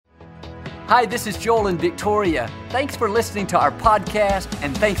Hi, this is Joel and Victoria. Thanks for listening to our podcast,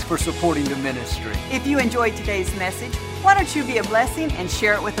 and thanks for supporting the ministry. If you enjoyed today's message, why don't you be a blessing and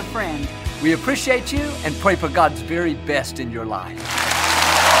share it with a friend? We appreciate you and pray for God's very best in your life.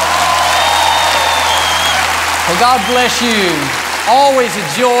 Well, God bless you. Always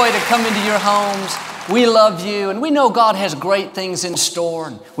a joy to come into your homes. We love you, and we know God has great things in store.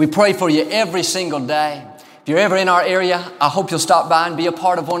 And we pray for you every single day. If you're ever in our area, I hope you'll stop by and be a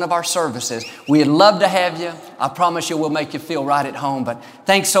part of one of our services. We'd love to have you. I promise you we'll make you feel right at home. But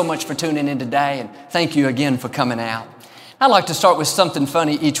thanks so much for tuning in today, and thank you again for coming out. I'd like to start with something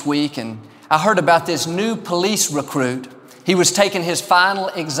funny each week, and I heard about this new police recruit. He was taking his final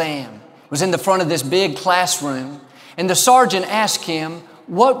exam. He was in the front of this big classroom, and the sergeant asked him,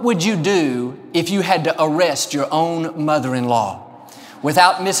 "What would you do if you had to arrest your own mother-in-law?"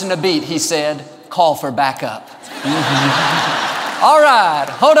 Without missing a beat, he said, "Call for backup." All right,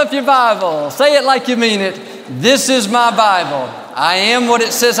 hold up your Bible. Say it like you mean it. This is my Bible. I am what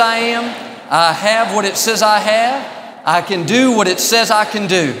it says I am. I have what it says I have. I can do what it says I can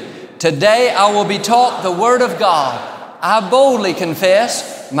do. Today I will be taught the Word of God. I boldly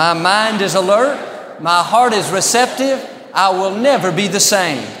confess, my mind is alert, my heart is receptive. I will never be the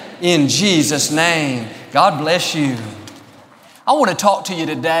same. In Jesus' name, God bless you. I want to talk to you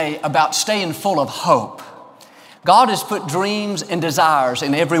today about staying full of hope. God has put dreams and desires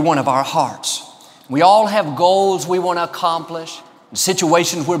in every one of our hearts. We all have goals we want to accomplish,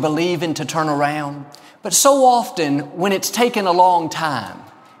 situations we're believing to turn around. But so often, when it's taken a long time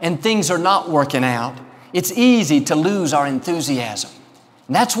and things are not working out, it's easy to lose our enthusiasm.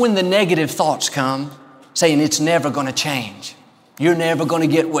 And that's when the negative thoughts come, saying it's never going to change. You're never going to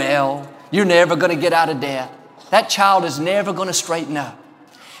get well. You're never going to get out of debt. That child is never going to straighten up.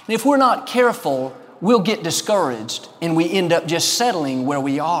 And if we're not careful, we'll get discouraged and we end up just settling where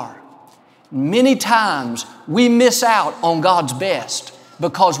we are. Many times we miss out on God's best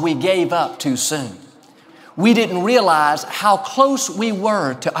because we gave up too soon. We didn't realize how close we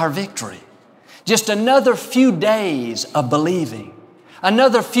were to our victory. Just another few days of believing,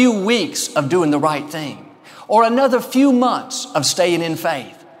 another few weeks of doing the right thing, or another few months of staying in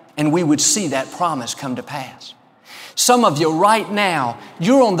faith, and we would see that promise come to pass. Some of you right now,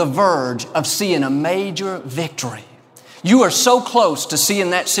 you're on the verge of seeing a major victory. You are so close to seeing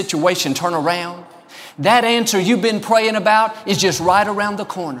that situation turn around. That answer you've been praying about is just right around the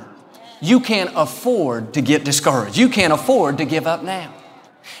corner. You can't afford to get discouraged. You can't afford to give up now.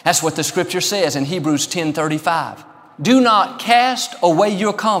 That's what the scripture says in Hebrews 10:35. Do not cast away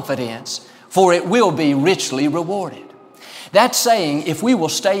your confidence, for it will be richly rewarded. That's saying if we will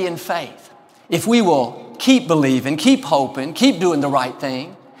stay in faith, if we will keep believing, keep hoping, keep doing the right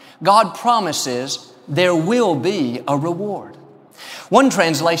thing, God promises there will be a reward. One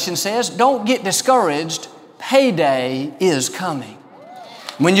translation says, don't get discouraged, payday is coming.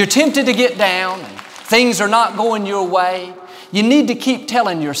 When you're tempted to get down and things are not going your way, you need to keep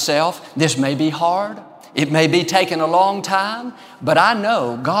telling yourself, this may be hard, it may be taking a long time, but I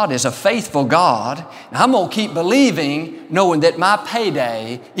know God is a faithful God, and I'm going to keep believing, knowing that my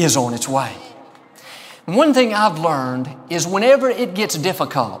payday is on its way. And one thing I've learned is whenever it gets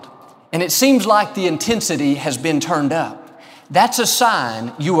difficult, and it seems like the intensity has been turned up, that's a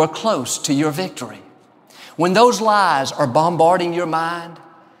sign you are close to your victory. When those lies are bombarding your mind,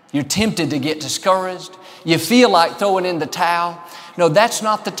 you're tempted to get discouraged, you feel like throwing in the towel. No, that's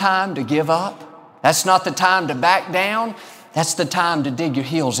not the time to give up. That's not the time to back down. That's the time to dig your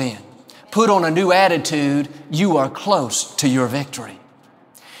heels in. Put on a new attitude. You are close to your victory.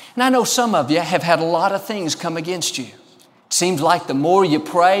 And I know some of you have had a lot of things come against you. It seems like the more you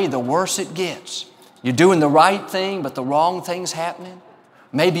pray, the worse it gets. You're doing the right thing, but the wrong thing's happening.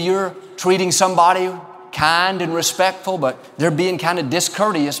 Maybe you're treating somebody kind and respectful, but they're being kind of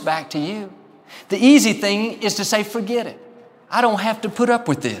discourteous back to you. The easy thing is to say, forget it. I don't have to put up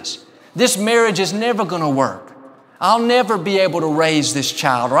with this. This marriage is never going to work. I'll never be able to raise this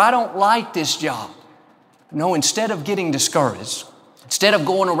child, or I don't like this job. No, instead of getting discouraged, instead of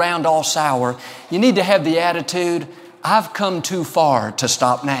going around all sour, you need to have the attitude, I've come too far to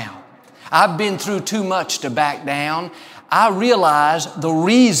stop now. I've been through too much to back down. I realize the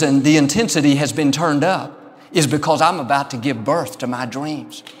reason the intensity has been turned up is because I'm about to give birth to my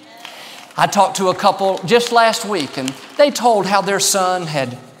dreams. I talked to a couple just last week, and they told how their son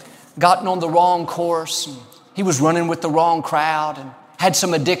had gotten on the wrong course. He was running with the wrong crowd and had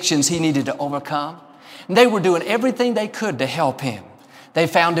some addictions he needed to overcome. And they were doing everything they could to help him. They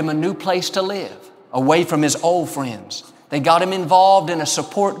found him a new place to live, away from his old friends. They got him involved in a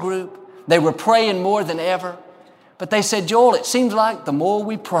support group. They were praying more than ever. But they said, Joel, it seems like the more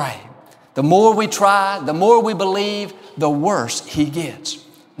we pray, The more we try, the more we believe, the worse he gets.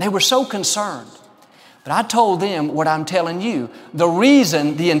 They were so concerned. But I told them what I'm telling you. The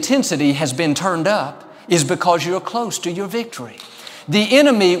reason the intensity has been turned up is because you're close to your victory. The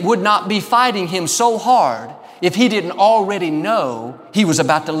enemy would not be fighting him so hard if he didn't already know he was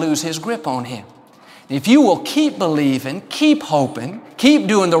about to lose his grip on him. If you will keep believing, keep hoping, keep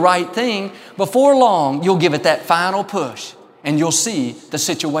doing the right thing, before long you'll give it that final push and you'll see the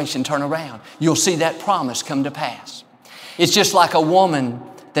situation turn around. You'll see that promise come to pass. It's just like a woman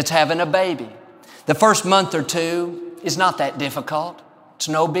that's having a baby. The first month or two is not that difficult. It's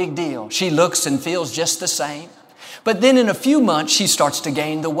no big deal. She looks and feels just the same. But then in a few months, she starts to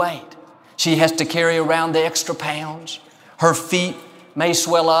gain the weight. She has to carry around the extra pounds. Her feet may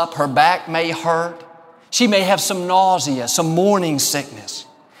swell up. Her back may hurt. She may have some nausea, some morning sickness.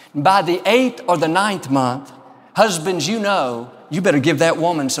 By the 8th or the 9th month, husbands, you know, you better give that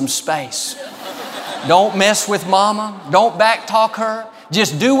woman some space. Don't mess with mama. Don't backtalk her.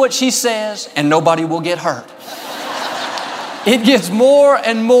 Just do what she says and nobody will get hurt. It gets more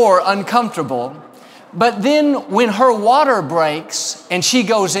and more uncomfortable. But then when her water breaks and she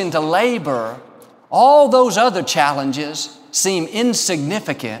goes into labor, all those other challenges seem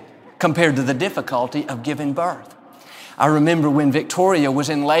insignificant compared to the difficulty of giving birth. I remember when Victoria was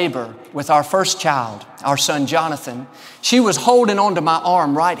in labor with our first child, our son Jonathan, she was holding onto my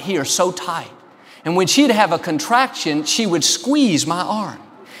arm right here so tight. And when she'd have a contraction, she would squeeze my arm.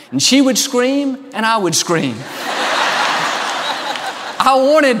 And she would scream and I would scream. I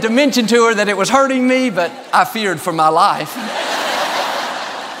wanted to mention to her that it was hurting me, but I feared for my life.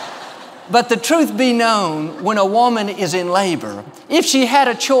 But the truth be known, when a woman is in labor, if she had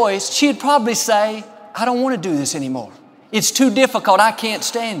a choice, she'd probably say, I don't want to do this anymore. It's too difficult. I can't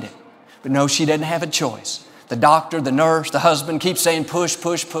stand it. But no, she doesn't have a choice. The doctor, the nurse, the husband keep saying push,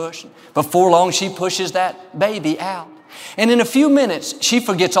 push, push. Before long, she pushes that baby out. And in a few minutes, she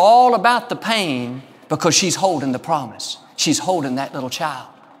forgets all about the pain because she's holding the promise. She's holding that little child.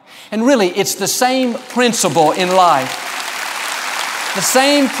 And really, it's the same principle in life. The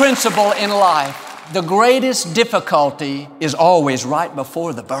same principle in life. The greatest difficulty is always right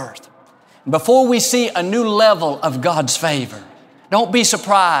before the birth. Before we see a new level of God's favor. Don't be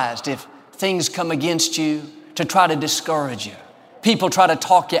surprised if things come against you to try to discourage you. People try to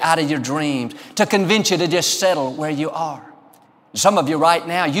talk you out of your dreams, to convince you to just settle where you are. Some of you right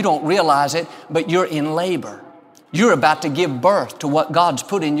now, you don't realize it, but you're in labor. You're about to give birth to what God's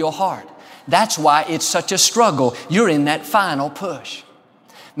put in your heart. That's why it's such a struggle. You're in that final push.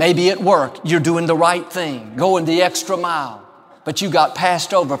 Maybe at work, you're doing the right thing, going the extra mile, but you got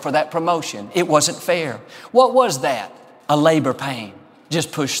passed over for that promotion. It wasn't fair. What was that? A labor pain.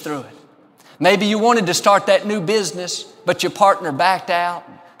 Just push through it. Maybe you wanted to start that new business, but your partner backed out.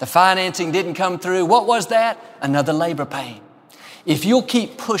 The financing didn't come through. What was that? Another labor pain. If you'll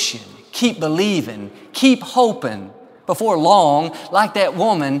keep pushing, keep believing, keep hoping, before long, like that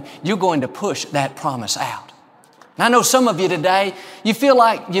woman, you're going to push that promise out. And I know some of you today, you feel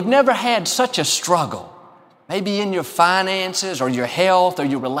like you've never had such a struggle. Maybe in your finances or your health or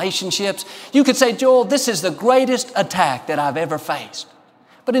your relationships. You could say, Joel, this is the greatest attack that I've ever faced.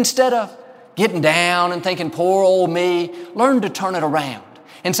 But instead of getting down and thinking, poor old me, learn to turn it around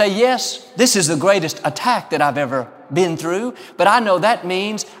and say, yes, this is the greatest attack that I've ever been through, but I know that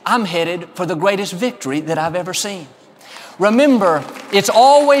means I'm headed for the greatest victory that I've ever seen. Remember, it's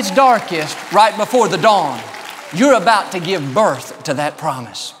always darkest right before the dawn. You're about to give birth to that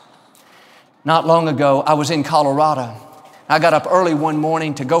promise. Not long ago, I was in Colorado. I got up early one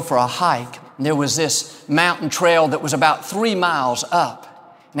morning to go for a hike. And there was this mountain trail that was about 3 miles up.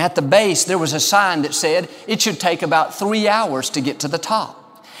 And at the base, there was a sign that said it should take about 3 hours to get to the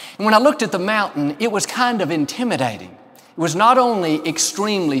top. And when I looked at the mountain, it was kind of intimidating. It was not only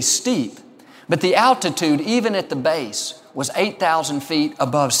extremely steep, but the altitude, even at the base, was 8,000 feet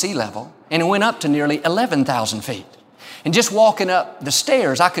above sea level, and it went up to nearly 11,000 feet. And just walking up the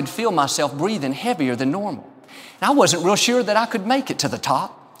stairs, I could feel myself breathing heavier than normal. And I wasn't real sure that I could make it to the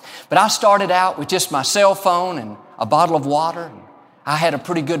top. But I started out with just my cell phone and a bottle of water. And I had a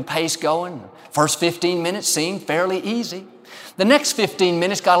pretty good pace going. The first 15 minutes seemed fairly easy. The next 15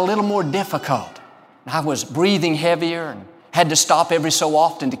 minutes got a little more difficult. And I was breathing heavier and had to stop every so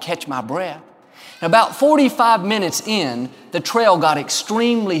often to catch my breath. And about 45 minutes in, the trail got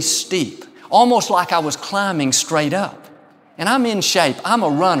extremely steep, almost like I was climbing straight up. And I'm in shape. I'm a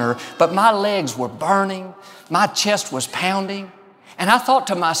runner, but my legs were burning. My chest was pounding. And I thought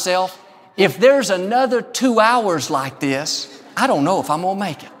to myself, if there's another 2 hours like this, I don't know if I'm going to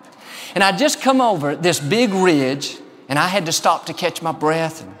make it. And I just come over this big ridge, and I had to stop to catch my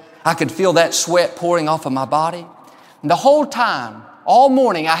breath. And I could feel that sweat pouring off of my body. And the whole time, all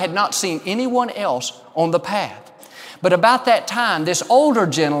morning, I had not seen anyone else on the path. But about that time, this older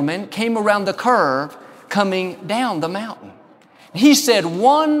gentleman came around the curve coming down the mountain. He said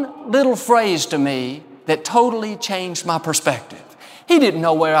one little phrase to me that totally changed my perspective. He didn't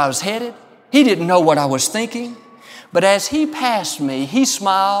know where I was headed. He didn't know what I was thinking. But as he passed me, he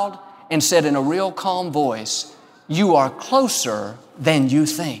smiled and said in a real calm voice, "You are closer than you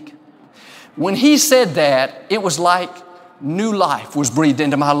think." When he said that, it was like new life was breathed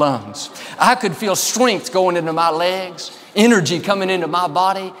into my lungs. I could feel strength going into my legs, energy coming into my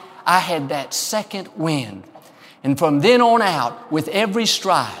body. I had that second wind. And from then on out, with every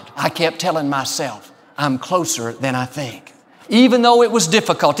stride, I kept telling myself, I'm closer than I think. Even though it was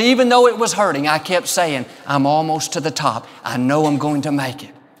difficult, even though it was hurting, I kept saying, I'm almost to the top. I know I'm going to make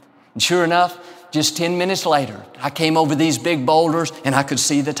it. And sure enough, just 10 minutes later, I came over these big boulders and I could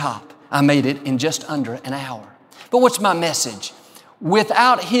see the top. I made it in just under an hour. But what's my message?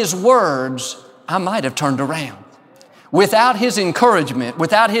 Without His words, I might have turned around. Without His encouragement,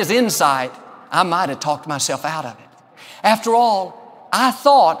 without His insight, I might have talked myself out of it. After all, I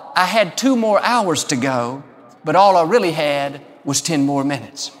thought I had 2 more hours to go, but all I really had was 10 more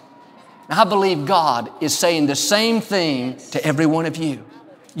minutes. Now, I believe God is saying the same thing to every one of you.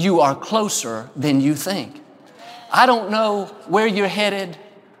 You are closer than you think. I don't know where you're headed,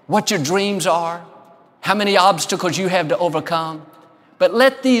 what your dreams are, how many obstacles you have to overcome, but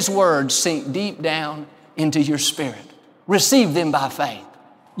let these words sink deep down into your spirit. Receive them by faith.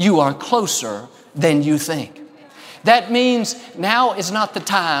 You are closer than you think. That means now is not the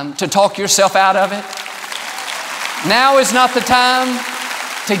time to talk yourself out of it. Now is not the time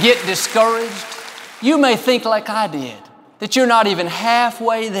to get discouraged. You may think like I did, that you're not even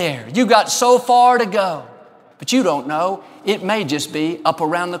halfway there. You got so far to go, but you don't know. It may just be up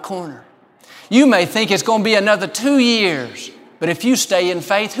around the corner. You may think it's going to be another 2 years, but if you stay in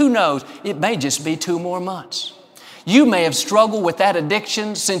faith, who knows? It may just be 2 more months. You may have struggled with that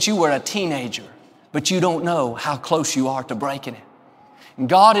addiction since you were a teenager, but you don't know how close you are to breaking it. And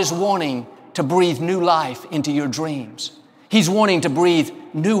God is wanting to breathe new life into your dreams. He's wanting to breathe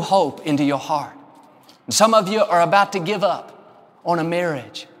new hope into your heart. And some of you are about to give up on a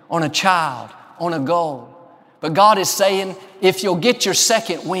marriage, on a child, on a goal. But God is saying, if you'll get your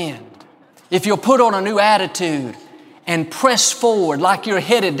second wind, if you'll put on a new attitude and press forward like you're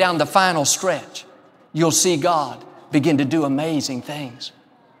headed down the final stretch, you'll see God begin to do amazing things.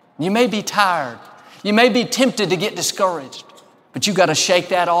 You may be tired. You may be tempted to get discouraged, but you got to shake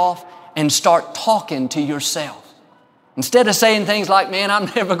that off and start talking to yourself. Instead of saying things like, man, I'm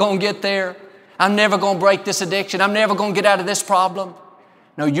never going to get there. I'm never going to break this addiction. I'm never going to get out of this problem.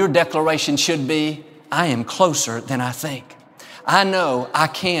 No, your declaration should be, I am closer than I think. I know I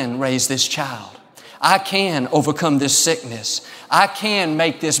can raise this child. I can overcome this sickness. I can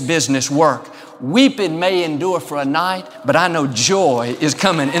make this business work. Weeping may endure for a night, but I know joy is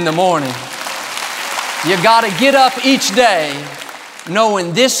coming in the morning. You got to get up each day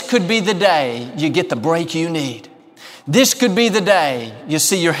knowing this could be the day you get the break you need. This could be the day you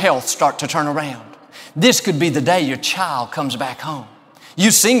see your health start to turn around. This could be the day your child comes back home. You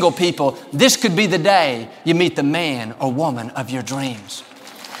single people, this could be the day you meet the man or woman of your dreams.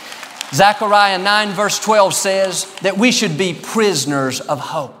 Zechariah 9 verse 12 says that we should be prisoners of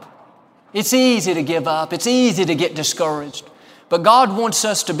hope. It's easy to give up. It's easy to get discouraged. But God wants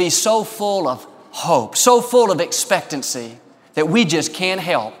us to be so full of hope, so full of expectancy that we just can't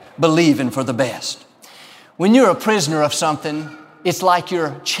help believing for the best. When you're a prisoner of something, it's like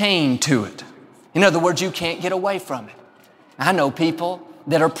you're chained to it. In other words, you can't get away from it. I know people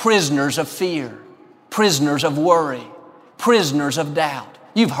that are prisoners of fear, prisoners of worry, prisoners of doubt.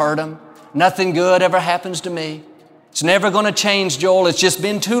 You've heard them. Nothing good ever happens to me. It's never going to change, Joel. It's just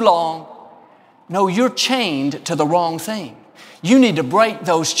been too long. No, you're chained to the wrong thing. You need to break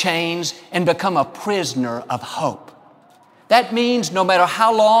those chains and become a prisoner of hope. That means no matter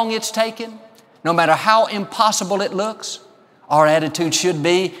how long it's taken, no matter how impossible it looks, our attitude should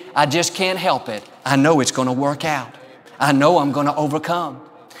be, I just can't help it. I know it's going to work out. I know I'm going to overcome.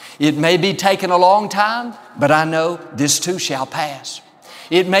 It may be taking a long time, but I know this too shall pass.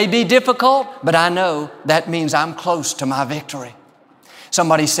 It may be difficult, but I know that means I'm close to my victory.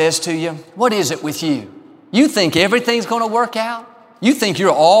 Somebody says to you, what is it with you? You think everything's going to work out? You think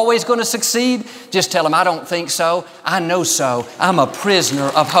you're always going to succeed? Just tell them, I don't think so. I know so. I'm a prisoner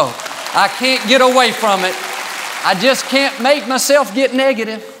of hope. I can't get away from it. I just can't make myself get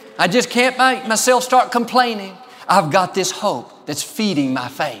negative. I just can't make myself start complaining. I've got this hope that's feeding my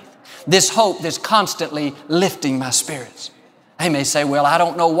faith. This hope that's constantly lifting my spirits. They may say, well, I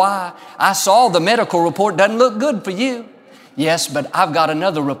don't know why. I saw the medical report doesn't look good for you. Yes, but I've got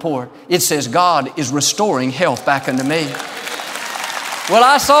another report. It says God is restoring health back unto me. Well,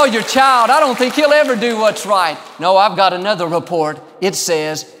 I saw your child. I don't think he'll ever do what's right. No, I've got another report. It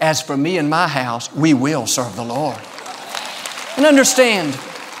says, as for me and my house, we will serve the Lord. And understand,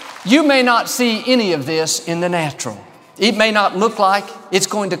 you may not see any of this in the natural. It may not look like it's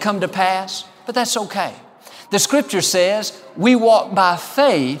going to come to pass, but that's okay. The Scripture says we walk by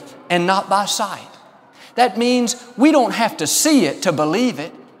faith and not by sight. That means we don't have to see it to believe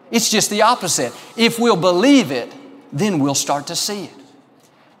it. It's just the opposite. If we'll believe it, then we'll start to see it.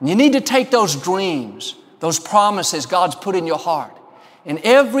 And you need to take those dreams, those promises God's put in your heart, and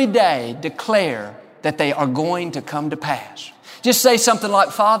every day declare that they are going to come to pass. Just say something like,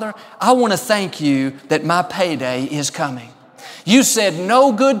 Father, I want to thank you that my payday is coming. You said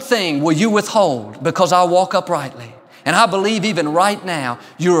no good thing will you withhold because I walk uprightly. And I believe even right now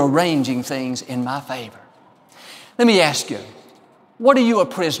you're arranging things in my favor. Let me ask you, what are you a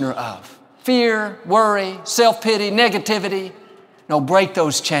prisoner of? Fear, worry, self-pity, negativity? No, break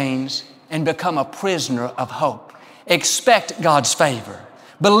those chains and become a prisoner of hope. Expect God's favor.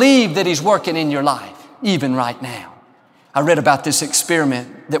 Believe that He's working in your life, even right now. I read about this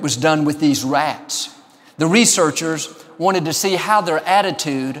experiment that was done with these rats. The researchers wanted to see how their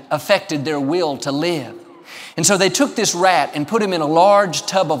attitude affected their will to live. And so they took this rat and put him in a large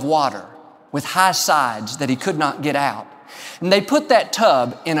tub of water with high sides that he could not get out. And they put that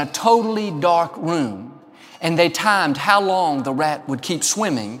tub in a totally dark room. And they timed how long the rat would keep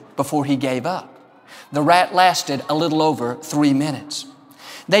swimming before he gave up. The rat lasted a little over 3 minutes.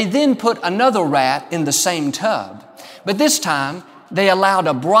 They then put another rat in the same tub, but this time they allowed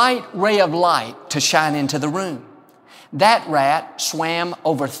a bright ray of light to shine into the room. That rat swam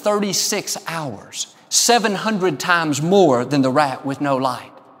over 36 hours, 700 times more than the rat with no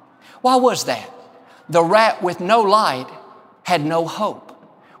light. Why was that? The rat with no light had no hope.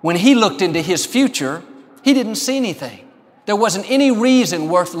 When he looked into his future, he didn't see anything. There wasn't any reason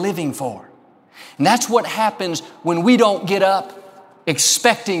worth living for. And that's what happens when we don't get up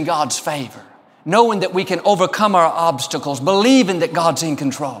expecting God's favor, knowing that we can overcome our obstacles, believing that God's in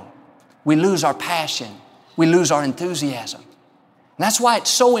control. We lose our passion. We lose our enthusiasm. And that's why it's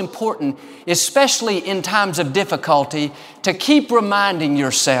so important, especially in times of difficulty, to keep reminding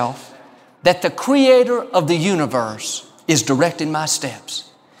yourself that the Creator of the universe is directing my steps.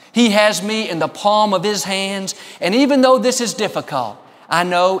 He has me in the palm of His hands, and even though this is difficult, I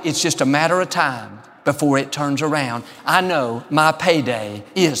know it's just a matter of time before it turns around. I know my payday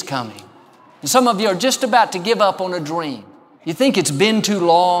is coming. And some of you are just about to give up on a dream. You think it's been too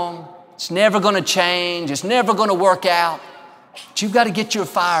long, it's never going to change, it's never going to work out. But you've got to get your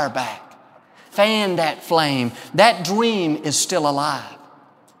fire back. Fan that flame. That dream is still alive.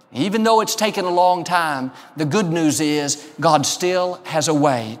 Even though it's taken a long time, the good news is God still has a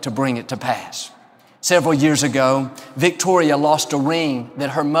way to bring it to pass. Several years ago, Victoria lost a ring that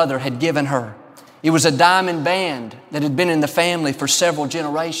her mother had given her. It was a diamond band that had been in the family for several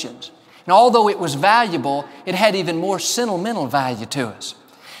generations. And although it was valuable, it had even more sentimental value to us.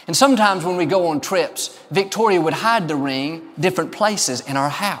 And sometimes when we go on trips, Victoria would hide the ring different places in our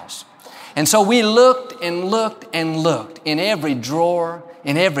house. And so we looked and looked and looked in every drawer,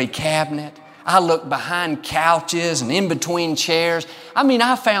 in every cabinet. I looked behind couches and in between chairs.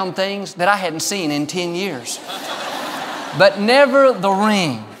 I found things that I hadn't seen in 10 years. But never the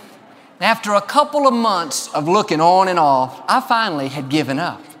ring. After a couple of months of looking on and off, I finally had given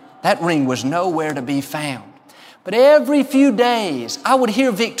up. That ring was nowhere to be found. But every few days, I would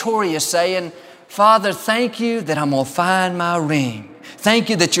hear Victoria saying, Father, thank you that I'm going to find my ring. Thank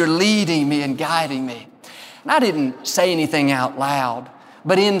you that you're leading me and guiding me. And I didn't say anything out loud.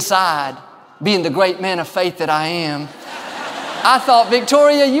 But inside, being the great man of faith that I am, I thought,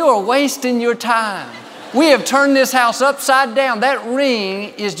 Victoria, you are wasting your time. We have turned this house upside down. That ring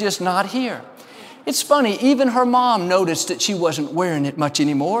is just not here. It's funny, even her mom noticed that she wasn't wearing it much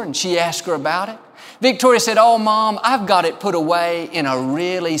anymore, and she asked her about it. Victoria said, oh, Mom, I've got it put away in a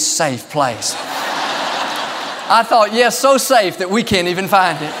really safe place. I thought, yes, so safe that we can't even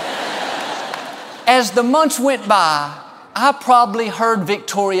find it. As the months went by, I probably heard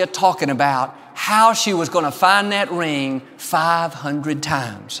Victoria talking about how she was going to find that ring 500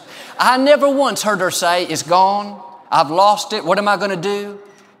 times. I never once heard her say, it's gone, I've lost it, what am I going to do?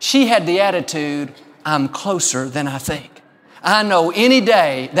 She had the attitude, I'm closer than I think. I know any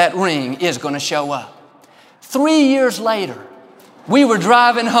day that ring is going to show up. 3 years later, we were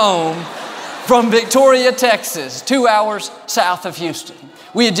driving home from Victoria, Texas, 2 hours south of Houston.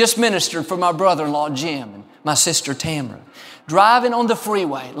 We had just ministered for my brother-in-law, Jim, and my sister, Tamara. driving on the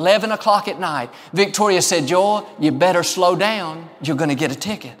freeway, 11 o'clock at night. Victoria said, Joel, you better slow down. You're going to get a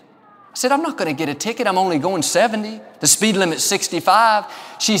ticket. I said, I'm not going to get a ticket. I'm only going 70. The speed limit's 65.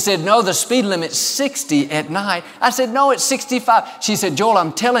 She said, no, the speed limit's 60 at night. I said, no, it's 65. She said, Joel,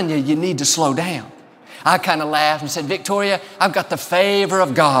 I'm telling you, you need to slow down. I kind of laughed and said, Victoria, I've got the favor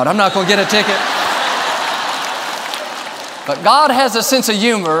of God. I'm not going to get a ticket. But God has a sense of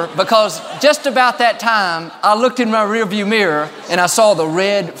humor, because just about that time, I looked in my rearview mirror and I saw the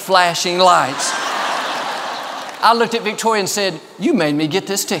red flashing lights. I looked at Victoria and said, you made me get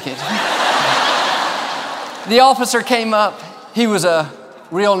this ticket. The officer came up. He was a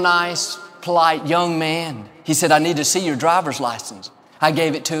real nice, polite young man. He said, I need to see your driver's license. I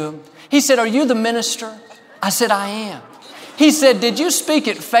gave it to him. He said, are you the minister? I said, I am. He said, did you speak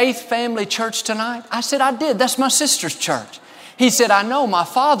at Faith Family Church tonight? I said, I did. That's my sister's church. He said, I know, my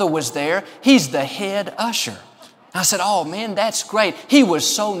father was there. He's the head usher. I said, oh man, that's great. He was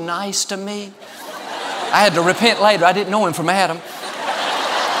so nice to me. I had to repent later. I didn't know him from Adam.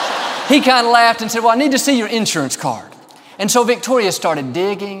 He kind of laughed and said, well, I need to see your insurance card. And so Victoria started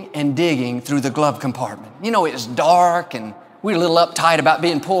digging and digging through the glove compartment. You know, it was dark and we were a little uptight about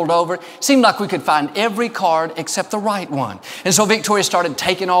being pulled over. It seemed like we could find every card except the right one. And so Victoria started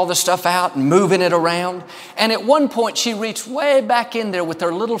taking all the stuff out and moving it around. And at one point, she reached way back in there with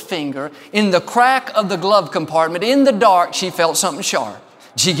her little finger. In the crack of the glove compartment, in the dark, she felt something sharp.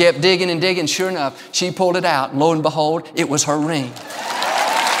 She kept digging and digging. Sure enough, she pulled it out. And lo and behold, it was her ring.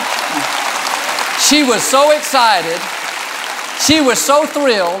 She was so excited. She was so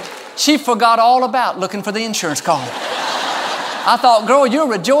thrilled. She forgot all about looking for the insurance card. I thought, girl, you're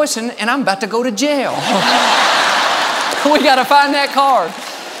rejoicing and I'm about to go to jail. We got to find that card.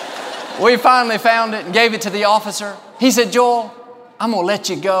 We finally found it and gave it to the officer. He said, Joel, I'm going to let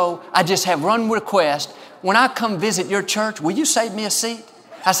you go. I just have one request. When I come visit your church, will you save me a seat?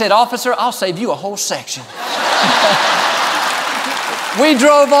 I said, officer, I'll save you a whole section. We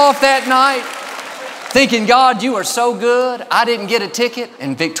drove off that night thinking, God, you are so good. I didn't get a ticket,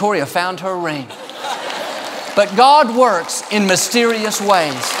 and Victoria found her ring. But God works in mysterious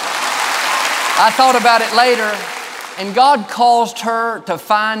ways. I thought about it later, and God caused her to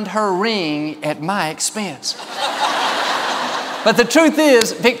find her ring at my expense. But the truth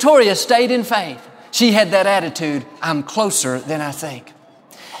is, Victoria stayed in faith. She had that attitude, I'm closer than I think.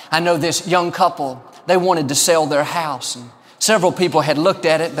 I know this young couple, they wanted to sell their house, and several people had looked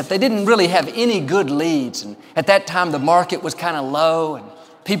at it, but they didn't really have any good leads. And at that time, the market was kind of low, and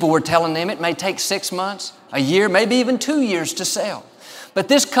people were telling them it may take 6 months, a year, maybe even 2 years to sell. But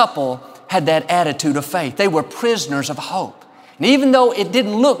this couple had that attitude of faith. They were prisoners of hope. And even though it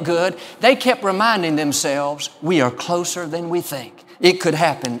didn't look good, they kept reminding themselves, we are closer than we think. It could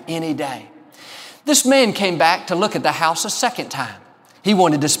happen any day. This man came back to look at the house a second time. He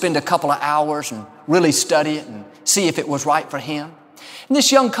wanted to spend a couple of hours and really study it and see if it was right for him. And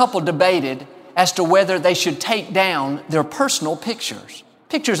this young couple debated as to whether they should take down their personal pictures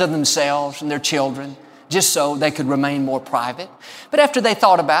of themselves and their children, just so they could remain more private. But after they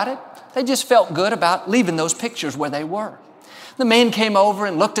thought about it, they just felt good about leaving those pictures where they were. The man came over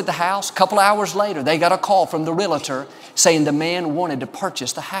and looked at the house. A couple hours later, they got a call from the realtor saying the man wanted to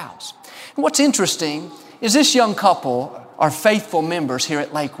purchase the house. And what's interesting is this young couple are faithful members here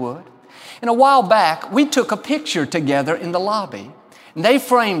at Lakewood. And a while back, we took a picture together in the lobby, and they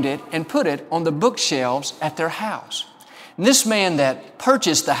framed it and put it on the bookshelves at their house. And this man that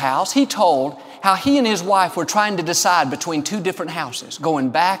purchased the house, he told how he and his wife were trying to decide between two different houses,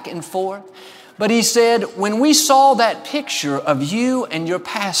 going back and forth. But he said, when we saw that picture of you and your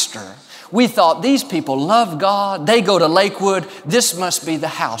pastor, we thought these people love God. They go to Lakewood. This must be the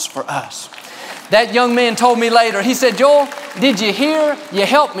house for us. That young man told me later, he said, Joel, did you hear? You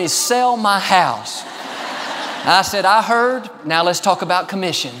helped me sell my house. I said, I heard. Now let's talk about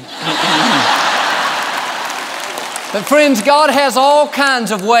commission. But friends, God has all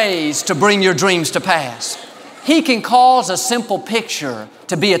kinds of ways to bring your dreams to pass. He can cause a simple picture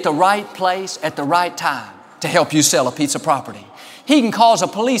to be at the right place at the right time to help you sell a piece of property. He can cause a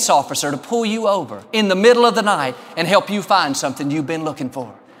police officer to pull you over in the middle of the night and help you find something you've been looking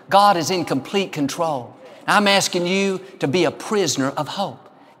for. God is in complete control. I'm asking you to be a prisoner of hope.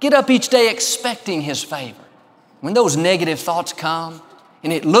 Get up each day expecting His favor. When those negative thoughts come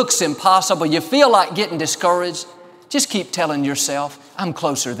and it looks impossible, you feel like getting discouraged, just keep telling yourself, I'm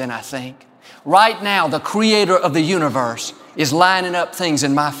closer than I think. Right now, the Creator of the universe is lining up things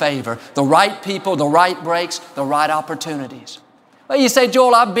in my favor. The right people, the right breaks, the right opportunities. Well, you say,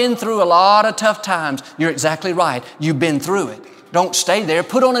 Joel, I've been through a lot of tough times. You're exactly right. You've been through it. Don't stay there.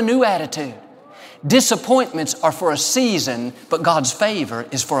 Put on a new attitude. Disappointments are for a season, but God's favor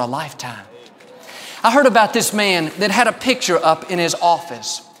is for a lifetime. I heard about this man that had a picture up in his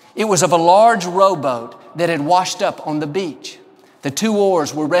office. It was of a large rowboat that had washed up on the beach. The two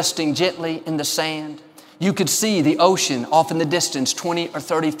oars were resting gently in the sand. You could see the ocean off in the distance, 20 or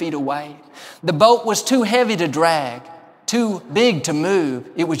 30 feet away. The boat was too heavy to drag, too big to move.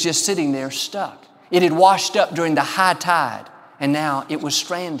 It was just sitting there stuck. It had washed up during the high tide, and now it was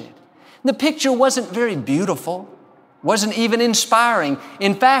stranded. The picture wasn't very beautiful, wasn't even inspiring.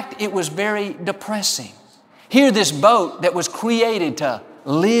 In fact, it was very depressing. Here, this boat that was created to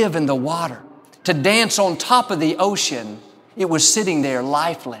live in the water, to dance on top of the ocean, it was sitting there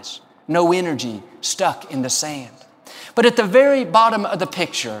lifeless, no energy, stuck in the sand. But at the very bottom of the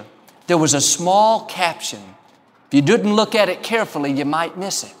picture, there was a small caption. If you didn't look at it carefully, you might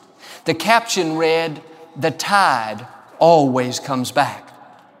miss it. The caption read, "The tide always comes back."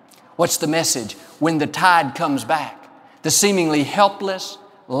 What's the message? When the tide comes back, the seemingly helpless,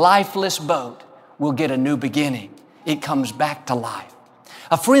 lifeless boat will get a new beginning. It comes back to life.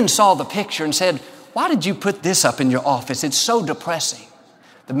 A friend saw the picture and said, "Why did you put this up in your office? It's so depressing."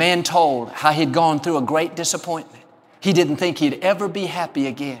 The man told how he'd gone through a great disappointment. He didn't think he'd ever be happy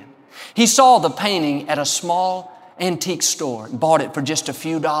again. He saw the painting at a small antique store and bought it for just a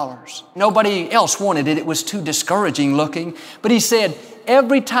few dollars. Nobody else wanted it. It was too discouraging looking. But he said,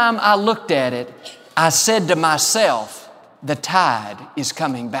 "Every time I looked at it, I said to myself, the tide is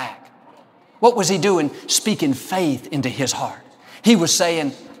coming back." What was he doing? Speaking faith into his heart. He was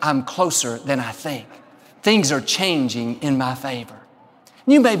saying, "I'm closer than I think. Things are changing in my favor."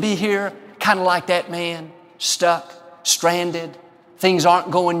 You may be here kind of like that man, stuck, stranded. Things aren't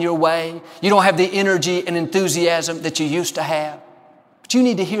going your way. You don't have the energy and enthusiasm that you used to have. But you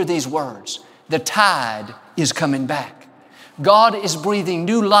need to hear these words. The tide is coming back. God is breathing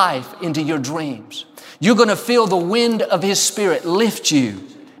new life into your dreams. You're going to feel the wind of His Spirit lift you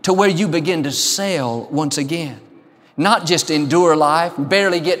to where you begin to sail once again. Not just endure life,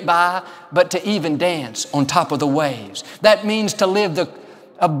 barely get by, but to even dance on top of the waves. That means to live the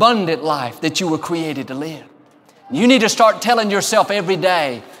abundant life that you were created to live. You need to start telling yourself every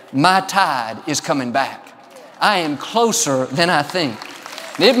day, my tide is coming back. I am closer than I think.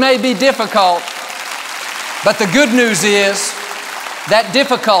 It may be difficult, but the good news is that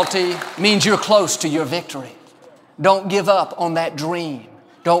difficulty means you're close to your victory. Don't give up on that dream.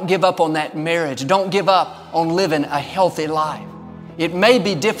 Don't give up on that marriage. Don't give up on living a healthy life. It may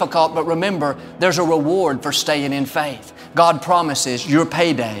be difficult, but remember, there's a reward for staying in faith. God promises your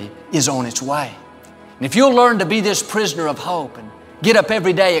payday is on its way. And if you'll learn to be this prisoner of hope and get up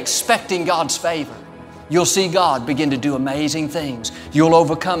every day expecting God's favor, you'll see God begin to do amazing things. You'll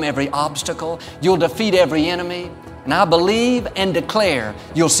overcome every obstacle. You'll defeat every enemy. And I believe and declare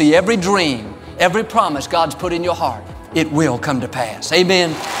you'll see every dream, every promise God's put in your heart. It will come to pass.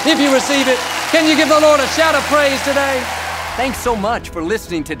 Amen. If you receive it, can you give the Lord a shout of praise today? Thanks so much for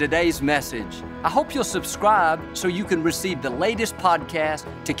listening to today's message. I hope you'll subscribe so you can receive the latest podcast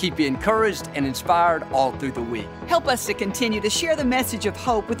to keep you encouraged and inspired all through the week. Help us to continue to share the message of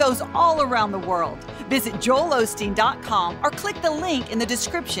hope with those all around the world. Visit joelosteen.com or click the link in the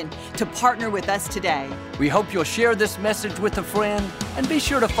description to partner with us today. We hope you'll share this message with a friend and be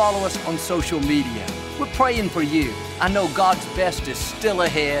sure to follow us on social media. We're praying for you. I know God's best is still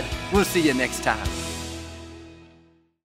ahead. We'll see you next time.